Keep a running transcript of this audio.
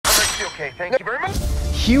Okay, thank you very much.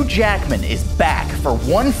 Hugh Jackman is back for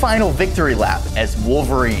one final victory lap as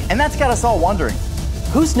Wolverine. And that's got us all wondering,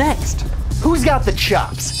 who's next? Who's got the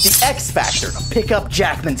chops, the X factor to pick up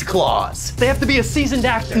Jackman's claws? They have to be a seasoned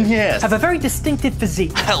actor. Yes. Have a very distinctive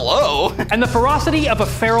physique. Hello? And the ferocity of a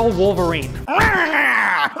feral Wolverine.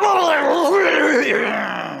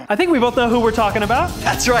 I think we both know who we're talking about.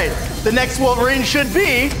 That's right. The next Wolverine should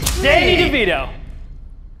be Danny DeVito.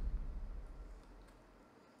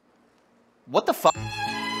 What the fuck?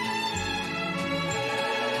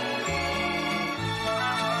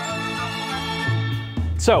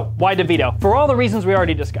 So, why DeVito? For all the reasons we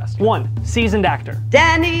already discussed. 1, seasoned actor.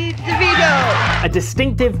 Danny DeVito. A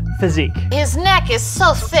distinctive physique. His neck is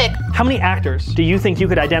so thick. How many actors do you think you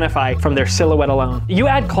could identify from their silhouette alone? You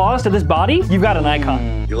add claws to this body, you've got an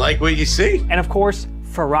icon. You like what you see? And of course,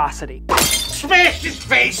 ferocity. Smash his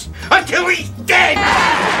face until he's dead!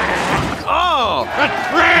 Oh, a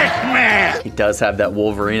trash man! He does have that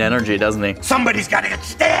Wolverine energy, doesn't he? Somebody's gotta get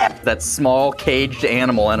stabbed! That small, caged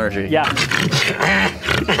animal energy. Yeah.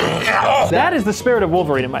 That is the spirit of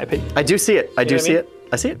Wolverine, in my opinion. I do see it. I do see I mean? it.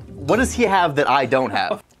 I see it. What does he have that I don't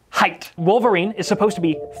have? Height. Wolverine is supposed to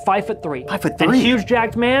be 5'3". 5'3". And Hugh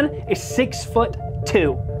Jackman is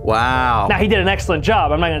 6'2". Wow. Now, he did an excellent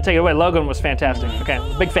job. I'm not gonna take it away. Logan was fantastic. Okay,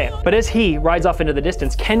 big fan. But as he rides off into the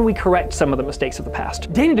distance, can we correct some of the mistakes of the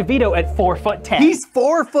past? Danny DeVito at 4'10". He's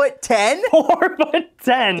 4'10"?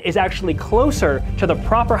 4'10" is actually closer to the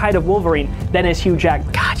proper height of Wolverine than is Hugh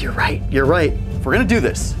Jackman. God, you're right. You're right. If we're gonna do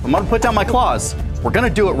this, I'm gonna put down my claws. We're gonna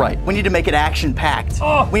do it right. We need to make it action-packed.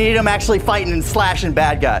 Oh. We need him actually fighting and slashing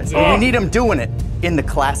bad guys. Yeah. We need him doing it in the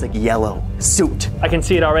classic yellow suit. I can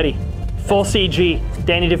see it already. Full CG,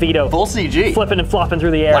 Danny DeVito. Full CG. Flipping and flopping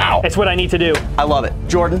through the air. Wow. It's what I need to do. I love it.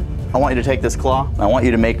 Jordan, I want you to take this claw. I want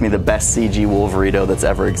you to make me the best CG Wolverito that's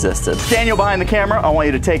ever existed. Daniel behind the camera, I want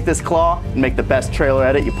you to take this claw and make the best trailer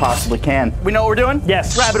edit you possibly can. We know what we're doing?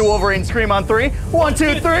 Yes. Rabid Wolverine scream on 3. 1,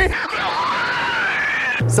 2, 3.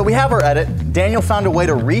 So we have our edit. Daniel found a way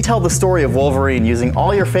to retell the story of Wolverine using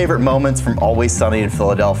all your favorite moments from Always Sunny in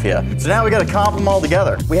Philadelphia. So now we gotta comp them all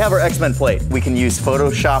together. We have our X-Men plate. We can use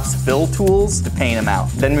Photoshop's fill tools to paint him out.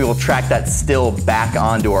 Then we will track that still back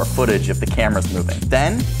onto our footage if the camera's moving.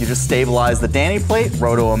 Then you just stabilize the Danny plate,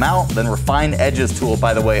 roto him out, then refine edges tool,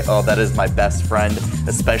 by the way, oh, that is my best friend,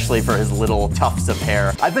 especially for his little tufts of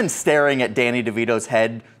hair. I've been staring at Danny DeVito's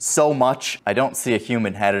head so much, I don't see a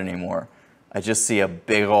human head anymore. I just see a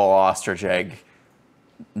big ol' ostrich egg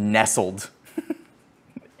nestled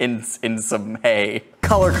in some hay.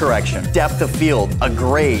 Color correction, depth of field, a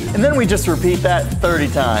grade. And then we just repeat that 30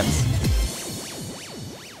 times.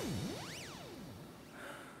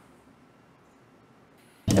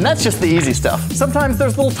 And that's just the easy stuff. Sometimes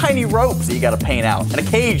there's little tiny ropes that you gotta paint out, and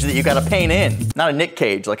a cage that you gotta paint in. Not a Nick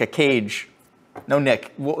Cage, like a cage. No,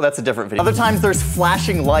 Nick, well, that's a different video. Other times there's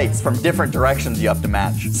flashing lights from different directions you have to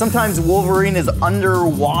match. Sometimes Wolverine is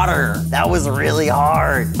underwater. That was really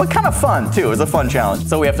hard, but kind of fun too. It was a fun challenge.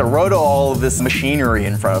 So we have to roto all of this machinery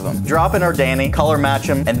in front of him. Drop in our Danny, color match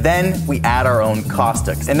him, and then we add our own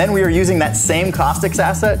caustics. And then we are using that same caustics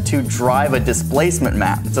asset to drive a displacement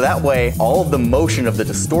map. So that way, all of the motion of the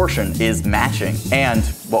distortion is matching. And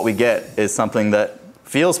what we get is something that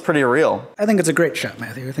feels pretty real. I think it's a great shot,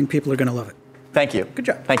 Matthew. I think people are gonna love it. Thank you. Good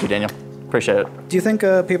job. Thank you, Daniel. Appreciate it. Do you think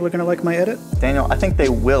people are gonna like my edit? Daniel, I think they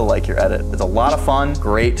will like your edit. It's a lot of fun,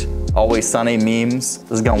 great, Always Sunny memes.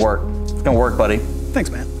 This is gonna work. It's gonna work, buddy. Thanks,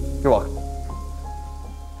 man. You're welcome.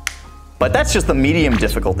 But that's just the medium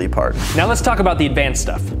difficulty part. Now let's talk about the advanced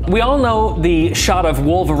stuff. We all know the shot of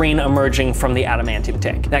Wolverine emerging from the adamantium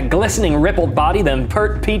tank. That glistening rippled body, them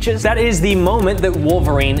pert peaches, that is the moment that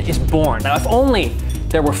Wolverine is born. Now if only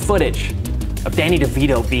there were footage of Danny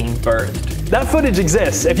DeVito being birthed. That footage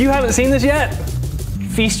exists. If you haven't seen this yet,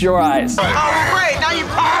 feast your eyes. Oh, great, now you...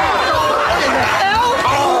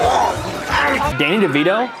 Danny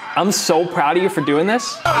DeVito, I'm so proud of you for doing this.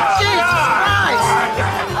 Jesus Christ!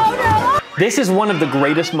 Oh, no! This is one of the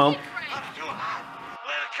greatest moments.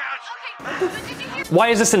 Why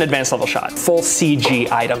is this an advanced level shot? Full CG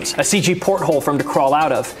items, a CG porthole for him to crawl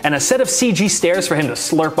out of, and a set of CG stairs for him to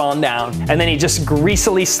slurp on down, and then he just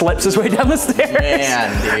greasily slips his way down the stairs.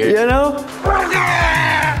 Man, dude. You know?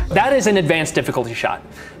 That is an advanced difficulty shot.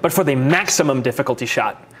 But for the maximum difficulty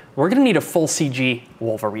shot, we're gonna need a full CG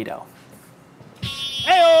Wolverito.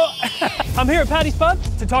 Heyo! I'm here at Paddy's Pub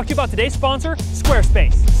to talk to you about today's sponsor,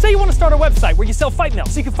 Squarespace. Say you want to start a website where you sell fight mail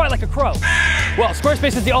so you can fight like a crow. Well,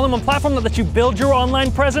 Squarespace is the all-in-one platform that lets you build your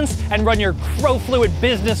online presence and run your crow-fluid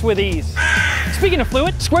business with ease. Speaking of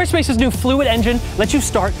Fluid, Squarespace's new Fluid engine lets you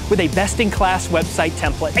start with a best-in-class website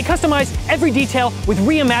template and customize every detail with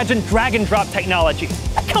reimagined drag-and-drop technology.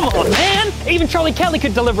 Come on, man! Even Charlie Kelly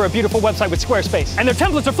could deliver a beautiful website with Squarespace, and their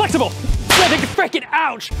templates are flexible. So they can frickin'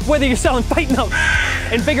 ouch! Whether you're selling fight notes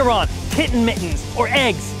and Figuron, kitten mittens, or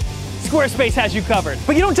eggs, Squarespace has you covered.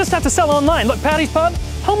 But you don't just have to sell online. Look, Paddy's Pub,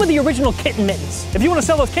 home of the original kitten mittens. If you want to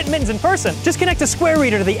sell those kitten mittens in person, just connect a Square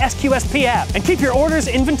Reader to the SQSP app and keep your orders,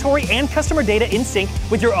 inventory, and customer data in sync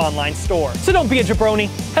with your online store. So don't be a jabroni.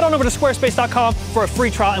 Head on over to squarespace.com for a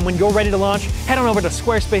free trial, and when you're ready to launch, head on over to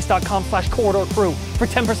squarespace.com/corridorcrew for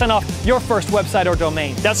 10% off your first website or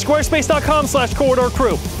domain. That's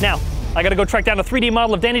squarespace.com/corridorcrew. Now, I gotta go track down a 3D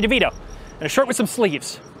model of Danny DeVito and a shirt with some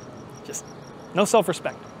sleeves. Just no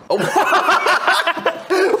self-respect.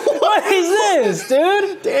 What is this,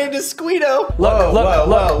 dude? Danny DeVito. Look.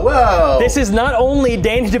 Whoa. This is not only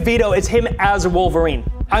Danny DeVito, it's him as Wolverine.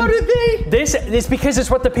 How did they? This is because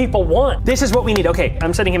it's what the people want. This is what we need. Okay,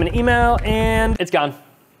 I'm sending him an email and it's gone.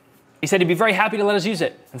 He said he'd be very happy to let us use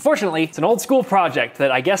it. Unfortunately, it's an old school project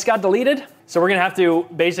that I guess got deleted. So we're gonna have to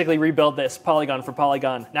basically rebuild this polygon for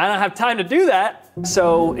polygon. Now I don't have time to do that.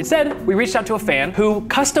 So instead, we reached out to a fan who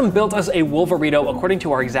custom built us a Wolverito according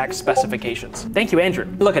to our exact specifications. Thank you, Andrew.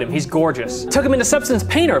 Look at him, he's gorgeous. Took him into Substance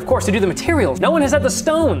Painter, of course, to do the materials. No one has had the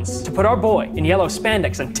stones to put our boy in yellow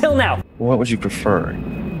spandex until now. What would you prefer?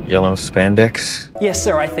 Yellow spandex? Yes,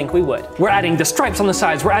 sir, I think we would. We're adding the stripes on the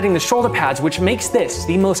sides, we're adding the shoulder pads, which makes this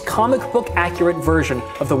the most comic book accurate version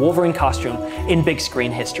of the Wolverine costume in big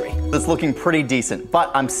screen history. It's looking pretty decent,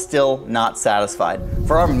 but I'm still not satisfied.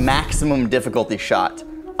 For our maximum difficulty shot,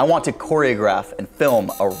 I want to choreograph and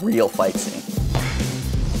film a real fight scene.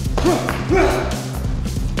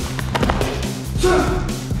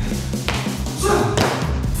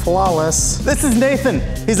 Flawless. This is Nathan.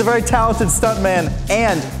 He's a very talented stuntman,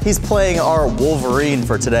 and he's playing our Wolverine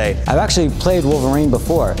for today. I've actually played Wolverine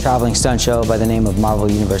before, traveling stunt show by the name of Marvel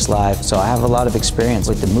Universe Live, so I have a lot of experience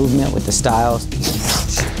with the movement, with the styles.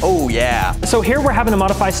 Oh yeah. So here we're having to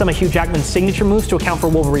modify some of Hugh Jackman's signature moves to account for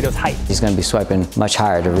Wolverito's height. He's gonna be swiping much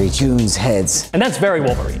higher to reach goons' heads. And that's very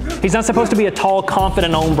Wolverine. He's not supposed to be a tall,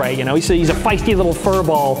 confident hombre, you know? He's a feisty little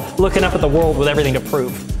furball looking up at the world with everything to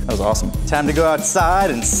prove. That was awesome. Time to go outside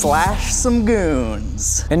and slash some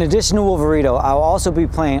goons. In addition to Wolverito, I'll also be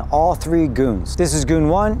playing all 3 goons. This is goon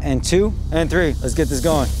 1 and 2 and 3. Let's get this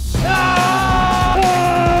going.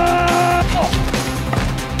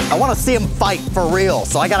 I want to see him fight for real,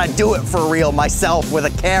 so I gotta do it for real myself with a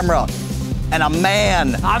camera and a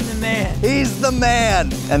man. I'm the man. He's the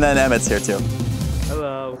man. And then Emmett's here too.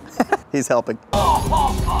 Hello. He's helping.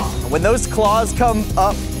 When those claws come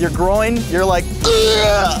up your groin, you're like,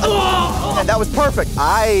 ugh! And that was perfect.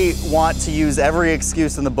 I want to use every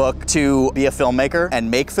excuse in the book to be a filmmaker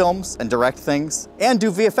and make films and direct things and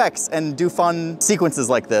do VFX and do fun sequences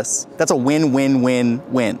like this. That's a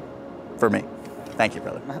win-win-win-win for me. Thank you,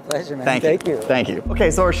 brother. My pleasure, man. Thank you. Thank you.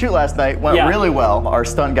 Okay, so our shoot last night went really well. Our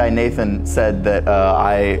stunt guy, Nathan, said that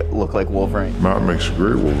I look like Wolverine. Matt makes a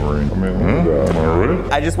great Wolverine. I mean, am I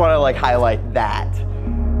right? I just want to like highlight that.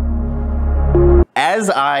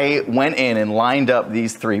 As I went in and lined up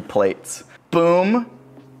these 3 plates, boom,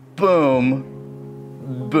 boom,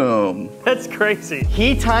 boom. That's crazy.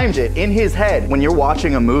 He timed it in his head. When you're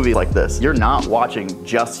watching a movie like this, you're not watching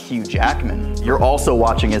just Hugh Jackman. You're also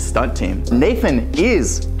watching his stunt team. Nathan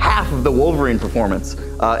is half of the Wolverine performance,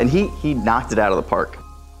 and he knocked it out of the park.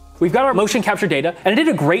 We've got our motion capture data, and it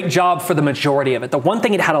did a great job for the majority of it. The one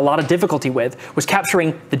thing it had a lot of difficulty with was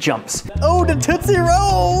capturing the jumps. Oh, the Tootsie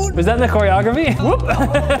Roll! Was that in the choreography? Whoop!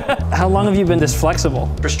 How long have you been this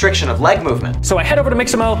flexible? Restriction of leg movement. So I head over to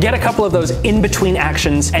Mixamo, get a couple of those in-between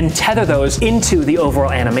actions, and tether those into the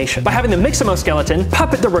overall animation. By having the Mixamo skeleton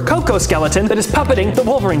puppet the Rococo skeleton that is puppeting the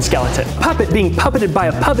Wolverine skeleton. Puppet being puppeted by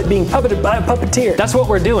a puppet being puppeted by a puppeteer. That's what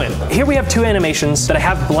we're doing. Here we have 2 animations that I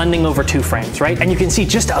have blending over 2 frames, right? And you can see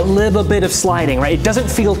just a little bit of sliding, right? It doesn't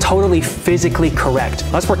feel totally physically correct.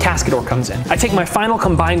 That's where Cascador comes in. I take my final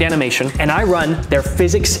combined animation and I run their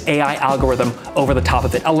physics AI algorithm over the top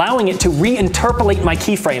of it, allowing it to reinterpolate my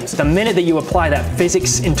keyframes the minute that you apply that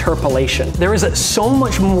physics interpolation. There is so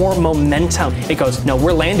much more momentum. It goes, no,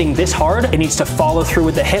 we're landing this hard. It needs to follow through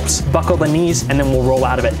with the hips, buckle the knees, and then we'll roll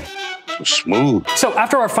out of it. Smooth. So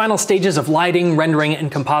after our final stages of lighting, rendering,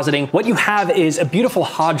 and compositing, what you have is a beautiful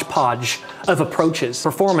hodgepodge of approaches.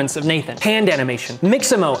 Performance of Nathan, hand animation,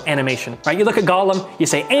 Mixamo animation, right? You look at Gollum, you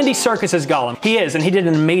say, Andy Serkis is Gollum. He is, and he did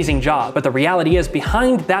an amazing job. But the reality is,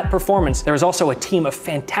 behind that performance, there is also a team of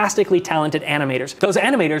fantastically talented animators. Those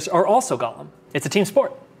animators are also Gollum. It's a team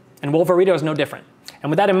sport, and Wolverito is no different.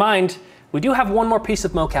 And with that in mind, we do have one more piece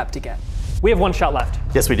of mocap to get. We have one shot left.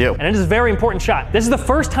 Yes, we do. And it is a very important shot. This is the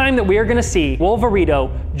first time that we are gonna see Wolverito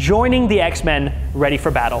joining the X-Men ready for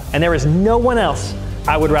battle. And there is no one else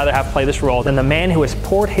I would rather have play this role than the man who has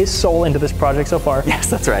poured his soul into this project so far. Yes,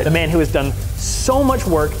 that's right. The man who has done so much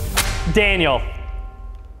work. Daniel,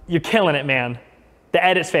 you're killing it, man. The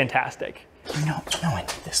edit's fantastic. No, I need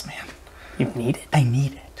this, man. You need it? I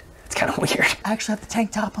need it. It's kind of weird. I actually have the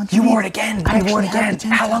tank top on. You wore it again. I wore it again.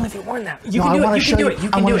 How long have you worn that? You No, can do I it. want You to can show do you. it. You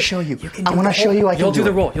I can want do to it. show you. You can I do want to the show whole- you. I can You'll do the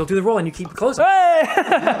it. roll. You'll do the roll, and you keep it close. Hey! Can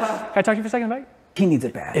I talk to you for a second, Mike? He needs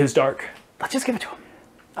it bad. It was dark. Let's just give it to him.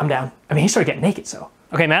 I'm down. I mean, he started getting naked, so.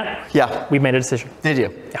 Okay, Matt? Yeah. We've made a decision. Did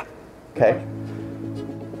you? Yeah. Okay.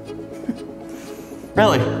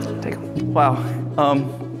 Really? Take him. Wow.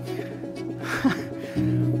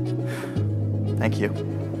 Thank you.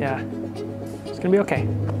 Yeah. It's gonna be okay.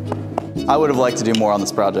 I would have liked to do more on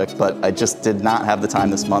this project, but I just did not have the time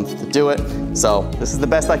this month to do it. So this is the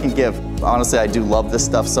best I can give. Honestly, I do love this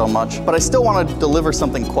stuff so much, but I still want to deliver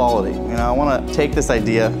something quality. You know, I want to take this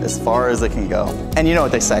idea as far as it can go. And you know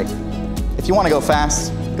what they say, if you want to go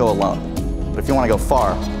fast, go alone. But if you want to go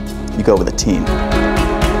far, you go with a team.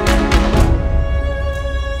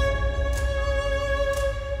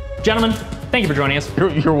 Gentlemen, thank you for joining us.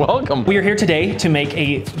 You're welcome. We are here today to make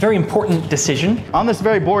a very important decision, On this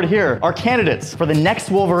very board here are candidates for the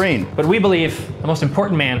next Wolverine. but we believe the most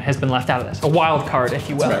important man has been left out of this. A wild card, if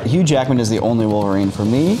you will. Hugh Jackman is the only Wolverine for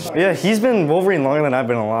me. Yeah, he's been Wolverine longer than I've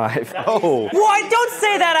been alive. Oh. What? Don't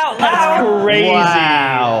say that out loud. That's crazy.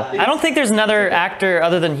 Wow. I don't think there's another actor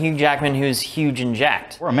other than Hugh Jackman who's huge and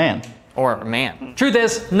jacked. We're a man. Or a man. Truth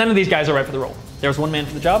is, none of these guys are right for the role. There was one man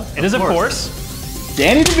for the job. It is, of course,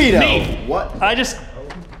 Danny DeVito. me. What? I just,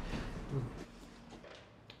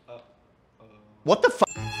 What the fuck?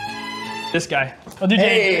 this guy. I'll do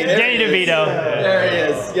Danny DeVito. There he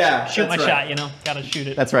is. Yeah. Shoot my shot, you know? Gotta shoot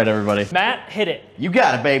it. That's right, everybody. Matt, hit it. You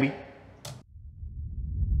got it, baby.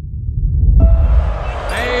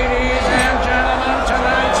 Ladies and gentlemen,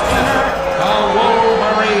 tonight's winner, the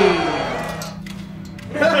Wolverine.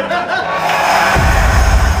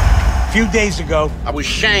 A few days ago, I was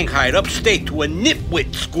shanghaied upstate to a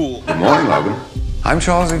nitwit school. Good morning, Logan. I'm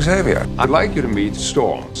Charles Xavier. I'd like you to meet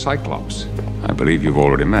Storm, Cyclops. I believe you've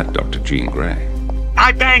already met Dr. Jean Grey.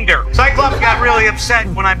 I banged her. Cyclops got really upset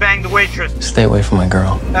when I banged the waitress. Stay away from my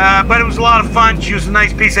girl. But it was a lot of fun. She was a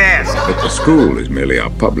nice piece of ass. But the school is merely our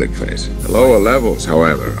public face. The lower levels,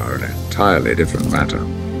 however, are an entirely different matter.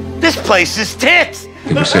 This place is tits.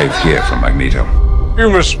 You'll be safe here from Magneto. You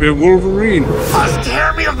must be Wolverine. Must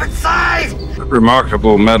tear me up inside. That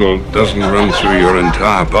remarkable metal doesn't run through your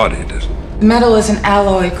entire body, does it? Metal is an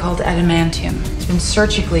alloy called adamantium. It's been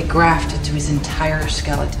surgically grafted to his entire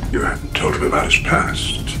skeleton. You haven't told me about his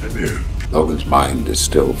past, have you? Logan's mind is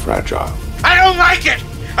still fragile. I don't like it.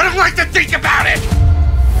 I don't like to think about it.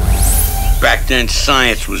 Back then,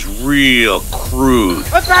 science was real crude.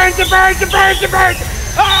 A bird, a bird, a bird, a bird.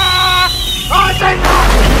 Ah! Oh, thank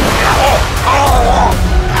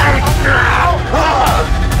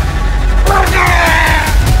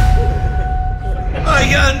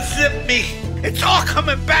unzip me. It's all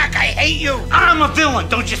coming back. I hate you. I'm a villain,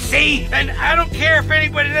 don't you see? And I don't care if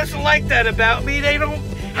anybody doesn't like that about me. They don't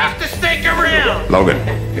have to stick around. Logan,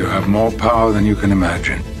 you have more power than you can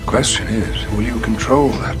imagine. The question is, will you control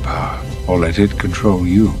that power or let it control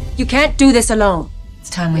you? You can't do this alone. It's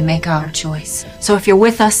time we make our choice. So if you're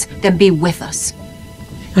with us, then be with us.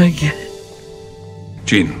 I get it.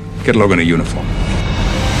 Jean, get Logan a uniform.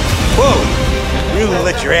 Whoa, really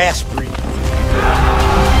let your ass breathe.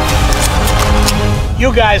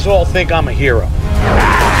 You guys all think I'm a hero.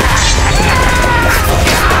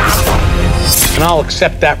 And I'll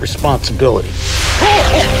accept that responsibility.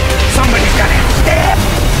 Somebody's gonna stab.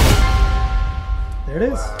 There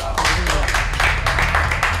it is.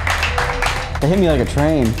 It hit me like a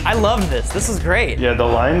train. I love this. This is great. Yeah, the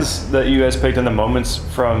lines that you guys picked and the moments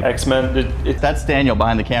from X-Men, That's Daniel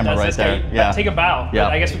behind the camera right there. Yeah. Take a bow. Yeah.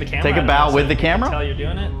 I guess with the camera. Take a I don't bow know, with so the you can camera? Tell you're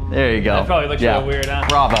doing it. There you go. That probably looks real weird, huh?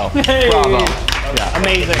 Bravo. Hey. Bravo. Yeah.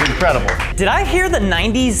 Amazing. Incredible. Did I hear the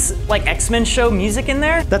 90s like X-Men show music in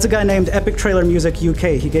there? That's a guy named Epic Trailer Music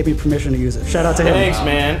UK. He gave me permission to use it. Shout out to him. Thanks,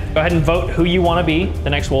 man. Go ahead and vote who you want to be the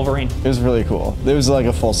next Wolverine. It was really cool. It was like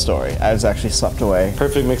a full story. I was actually swept away.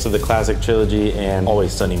 Perfect mix of the classic trilogy and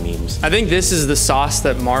Always Sunny memes. I think this is the sauce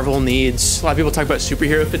that Marvel needs. A lot of people talk about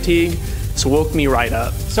superhero fatigue. This woke me right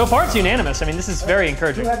up. So far, it's unanimous. I mean, this is very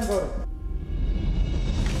encouraging.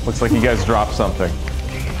 Looks like you guys dropped something.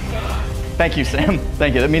 Thank you, Sam.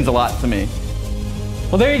 Thank you. That means a lot to me.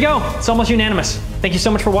 Well, there you go. It's almost unanimous. Thank you so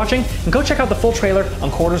much for watching, and go check out the full trailer on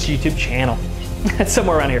Quarter's YouTube channel. It's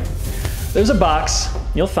somewhere around here. There's a box.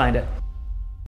 You'll find it.